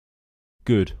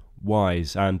Good,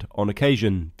 wise, and, on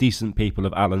occasion, decent people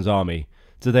of Alan's army,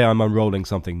 today I'm unrolling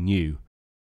something new.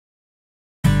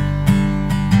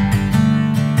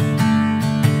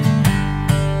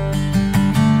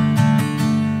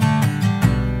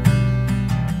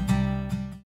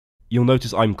 You'll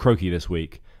notice I'm croaky this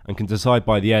week, and can decide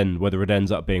by the end whether it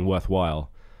ends up being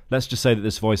worthwhile. Let's just say that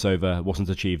this voiceover wasn't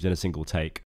achieved in a single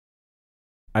take.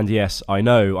 And yes, I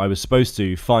know I was supposed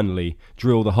to, finally,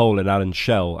 drill the hole in Alan's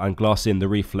shell and glass in the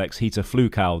Refleks heater flue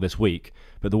cowl this week,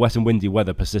 but the wet and windy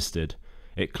weather persisted.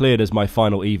 It cleared as my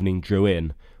final evening drew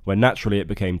in, when naturally it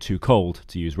became too cold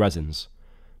to use resins.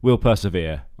 We'll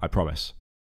persevere, I promise.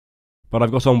 But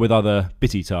I've got on with other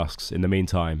bitty tasks in the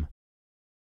meantime.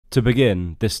 To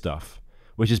begin, this stuff,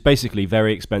 which is basically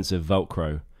very expensive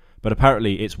Velcro, but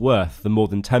apparently it's worth the more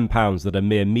than £10 that a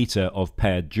mere metre of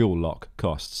paired dual lock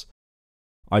costs.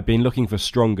 I've been looking for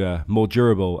stronger, more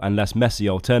durable and less messy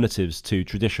alternatives to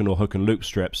traditional hook and loop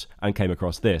strips and came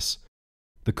across this.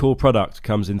 The core product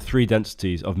comes in 3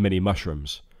 densities of mini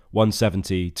mushrooms,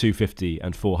 170, 250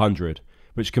 and 400,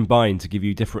 which combine to give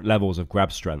you different levels of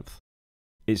grab strength.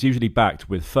 It's usually backed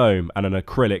with foam and an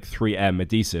acrylic 3M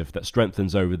adhesive that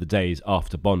strengthens over the days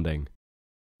after bonding.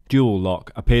 Dual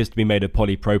lock appears to be made of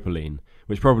polypropylene,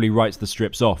 which probably writes the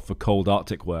strips off for cold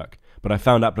Arctic work, but I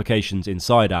found applications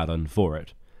inside Alan for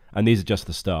it, and these are just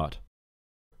the start.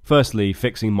 Firstly,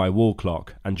 fixing my wall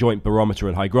clock and joint barometer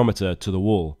and hygrometer to the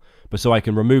wall, but so I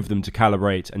can remove them to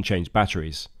calibrate and change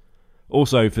batteries.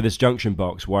 Also for this junction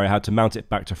box where I had to mount it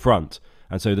back to front,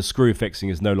 and so the screw fixing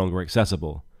is no longer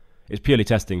accessible. It's purely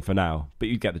testing for now, but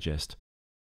you get the gist.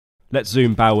 Let's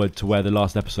zoom backward to where the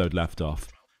last episode left off.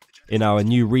 In our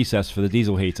new recess for the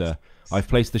diesel heater, I've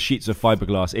placed the sheets of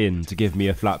fiberglass in to give me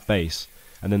a flat base,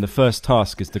 and then the first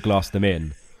task is to glass them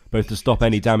in, both to stop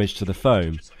any damage to the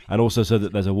foam and also so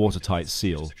that there's a watertight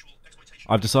seal.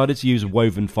 I've decided to use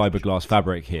woven fiberglass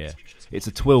fabric here. It's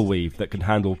a twill weave that can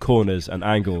handle corners and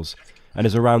angles and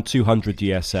is around 200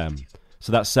 GSM,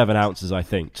 so that's 7 ounces I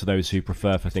think to those who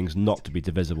prefer for things not to be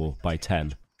divisible by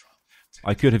 10.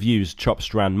 I could have used chopped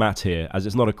strand mat here as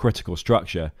it's not a critical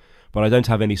structure, but I don't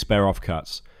have any spare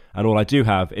offcuts, and all I do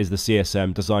have is the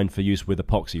CSM designed for use with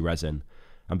epoxy resin,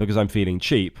 and because I'm feeling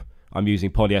cheap, I'm using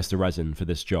polyester resin for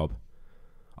this job.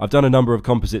 I've done a number of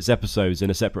composites episodes in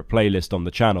a separate playlist on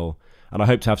the channel, and I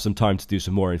hope to have some time to do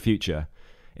some more in future,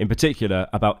 in particular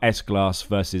about S-glass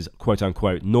versus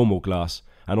quote-unquote normal glass,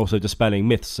 and also dispelling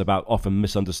myths about often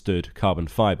misunderstood carbon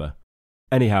fibre.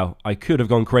 Anyhow, I could have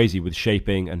gone crazy with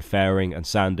shaping and fairing and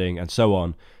sanding and so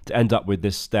on to end up with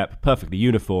this step perfectly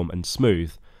uniform and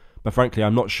smooth, but frankly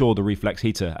I'm not sure the Refleks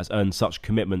heater has earned such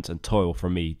commitment and toil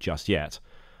from me just yet.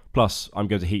 Plus, I'm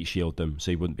going to heat shield them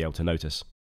so you wouldn't be able to notice.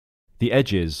 The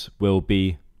edges will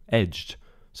be edged,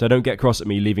 so don't get cross at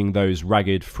me leaving those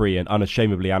ragged, free and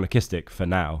unashamedly anarchistic for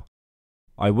now.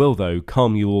 I will though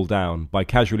calm you all down by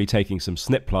casually taking some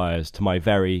snip pliers to my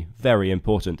very, very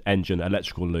important engine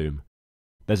electrical loom.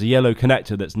 There's a yellow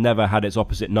connector that's never had its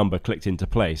opposite number clicked into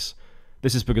place.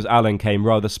 This is because Alan came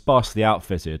rather sparsely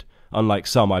outfitted, unlike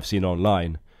some I've seen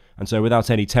online, and so without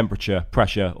any temperature,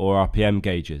 pressure or RPM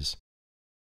gauges.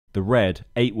 The red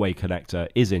 8-way connector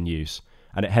is in use,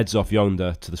 and it heads off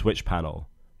yonder to the switch panel.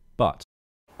 But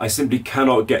I simply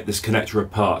cannot get this connector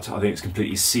apart. I think it's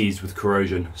completely seized with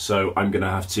corrosion, so I'm going to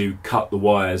have to cut the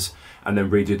wires and then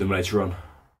redo them later on.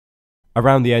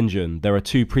 Around the engine, there are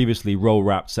 2 previously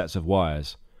roll-wrapped sets of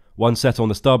wires. One set on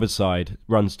the starboard side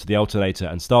runs to the alternator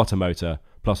and starter motor,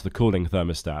 plus the cooling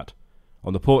thermostat.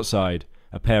 On the port side,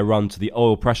 a pair run to the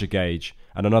oil pressure gauge,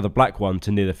 and another black one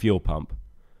to near the fuel pump.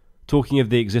 Talking of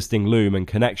the existing loom and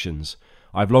connections,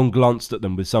 I've long glanced at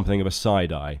them with something of a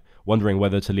side eye, wondering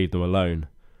whether to leave them alone.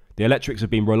 The electrics have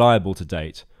been reliable to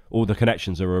date, all the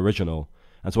connections are original,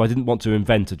 and so I didn't want to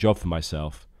invent a job for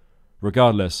myself.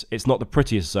 Regardless, it's not the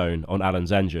prettiest zone on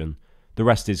Alan's engine. The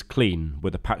rest is clean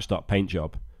with a patched up paint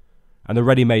job. And the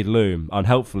ready-made loom,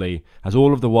 unhelpfully, has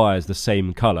all of the wires the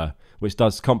same colour, which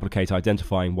does complicate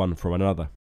identifying one from another.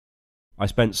 I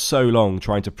spent so long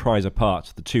trying to prise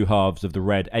apart the 2 halves of the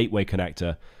red 8-way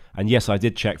connector, and yes, I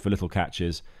did check for little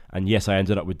catches, and yes, I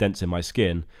ended up with dents in my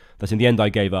skin, that in the end I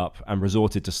gave up and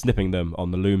resorted to snipping them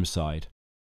on the loom side.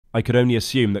 I could only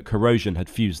assume that corrosion had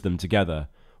fused them together,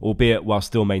 albeit while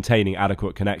still maintaining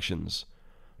adequate connections.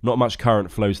 Not much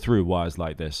current flows through wires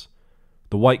like this.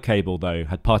 The white cable, though,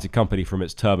 had parted company from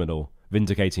its terminal,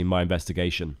 vindicating my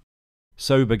investigation.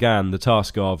 So began the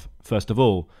task of, first of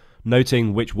all,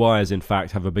 noting which wires in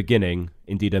fact have a beginning,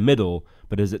 indeed a middle,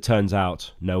 but as it turns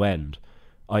out, no end,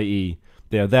 i.e.,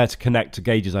 they are there to connect to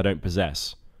gauges I don't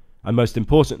possess. and most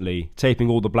importantly, taping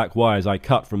all the black wires I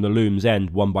cut from the loom's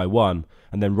end one by one,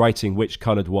 and then writing which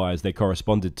coloured wires they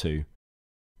corresponded to.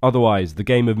 Otherwise, the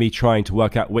game of me trying to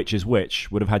work out which is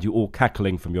which would have had you all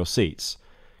cackling from your seats.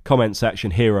 Comment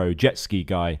section hero jet ski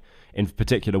guy in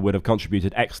particular would have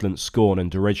contributed excellent scorn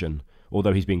and derision,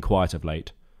 although he's been quiet of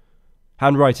late.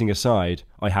 Handwriting aside,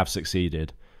 I have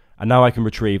succeeded, and now I can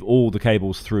retrieve all the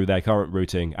cables through their current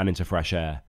routing and into fresh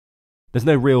air. There's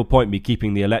no real point me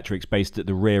keeping the electrics based at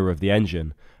the rear of the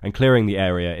engine, and clearing the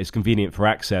area is convenient for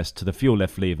access to the fuel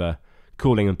lift lever,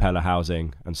 cooling impeller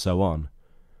housing, and so on.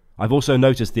 I've also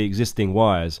noticed the existing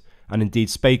wires, and indeed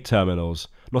spade terminals,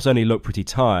 not only look pretty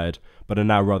tired, but are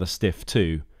now rather stiff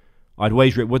too. I'd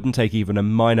wager it wouldn't take even a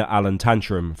minor Allen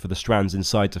tantrum for the strands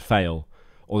inside to fail,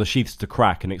 or the sheaths to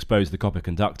crack and expose the copper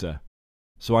conductor.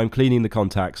 So I'm cleaning the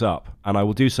contacts up, and I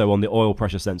will do so on the oil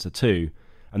pressure sensor too,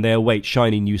 and they await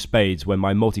shiny new spades when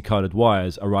my multicoloured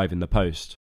wires arrive in the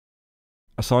post.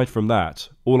 Aside from that,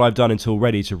 all I've done until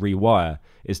ready to rewire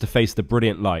is to face the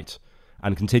brilliant light,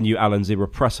 and continue Allen's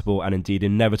irrepressible and indeed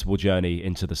inevitable journey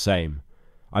into the same.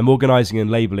 I'm organising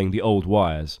and labelling the old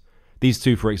wires. These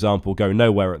two, for example, go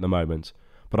nowhere at the moment,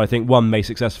 but I think one may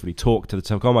successfully talk to the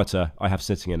tachometer I have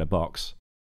sitting in a box.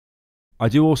 I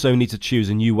do also need to choose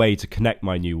a new way to connect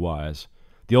my new wires.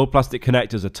 The old plastic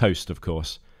connectors are toast, of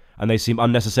course, and they seem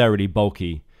unnecessarily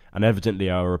bulky, and evidently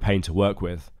are a pain to work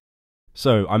with.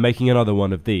 So I'm making another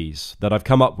one of these, that I've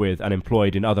come up with and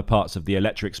employed in other parts of the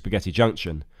electric spaghetti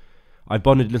junction. I've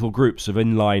bonded little groups of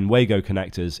inline WAGO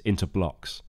connectors into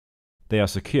blocks. They are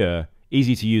secure,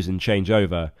 easy to use and change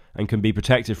over, and can be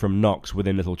protected from knocks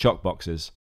within little chock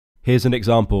boxes. Here's an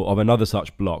example of another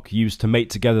such block used to mate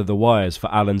together the wires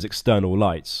for Allen's external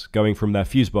lights, going from their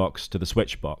fuse box to the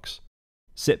switch box.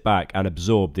 Sit back and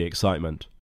absorb the excitement.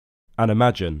 And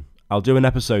imagine, I'll do an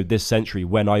episode this century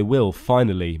when I will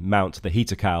finally mount the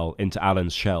heater cowl into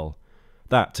Allen's shell.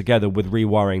 That, together with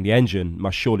rewiring the engine,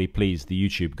 must surely please the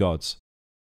YouTube gods.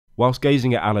 Whilst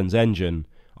gazing at Allen's engine,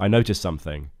 I noticed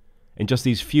something. In just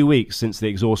these few weeks since the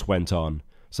exhaust went on,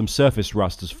 some surface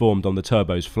rust has formed on the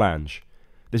turbo's flange.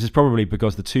 This is probably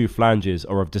because the two flanges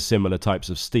are of dissimilar types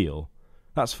of steel.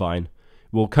 That's fine.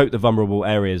 We'll coat the vulnerable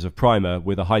areas of primer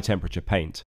with a high temperature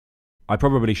paint. I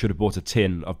probably should have bought a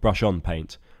tin of brush-on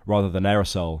paint, rather than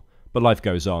aerosol, but life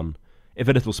goes on, if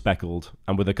a little speckled,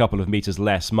 and with a couple of meters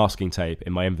less masking tape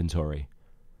in my inventory.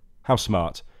 How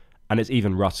smart, and it's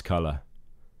even rust colour.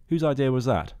 Whose idea was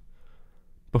that?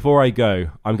 Before I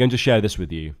go, I'm going to share this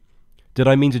with you. Did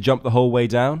I mean to jump the whole way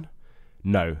down?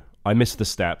 No, I missed the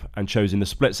step and chose in the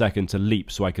split second to leap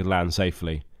so I could land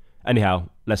safely. Anyhow,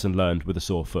 lesson learned with a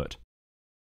sore foot.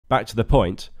 Back to the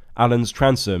point, Allen's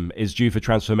transom is due for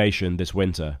transformation this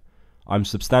winter. I'm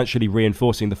substantially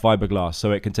reinforcing the fiberglass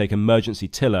so it can take emergency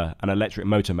tiller and electric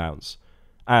motor mounts.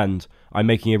 And I'm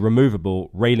making a removable,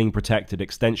 railing-protected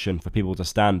extension for people to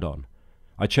stand on.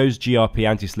 I chose GRP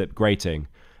anti-slip grating,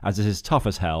 as it is tough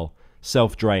as hell,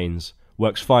 self-drains,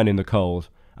 works fine in the cold,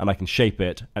 and I can shape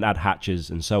it and add hatches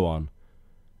and so on.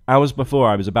 Hours before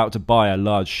I was about to buy a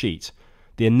large sheet,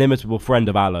 the inimitable friend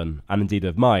of Allen, and indeed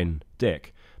of mine,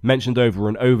 Dick, mentioned over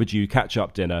an overdue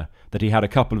catch-up dinner that he had a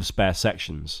couple of spare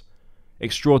sections.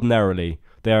 Extraordinarily,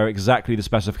 they are exactly the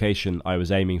specification I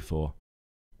was aiming for.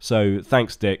 So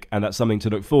thanks Dick, and that's something to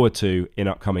look forward to in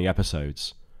upcoming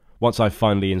episodes, once I've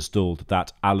finally installed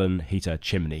that Allen heater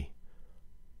chimney.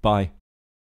 Bye.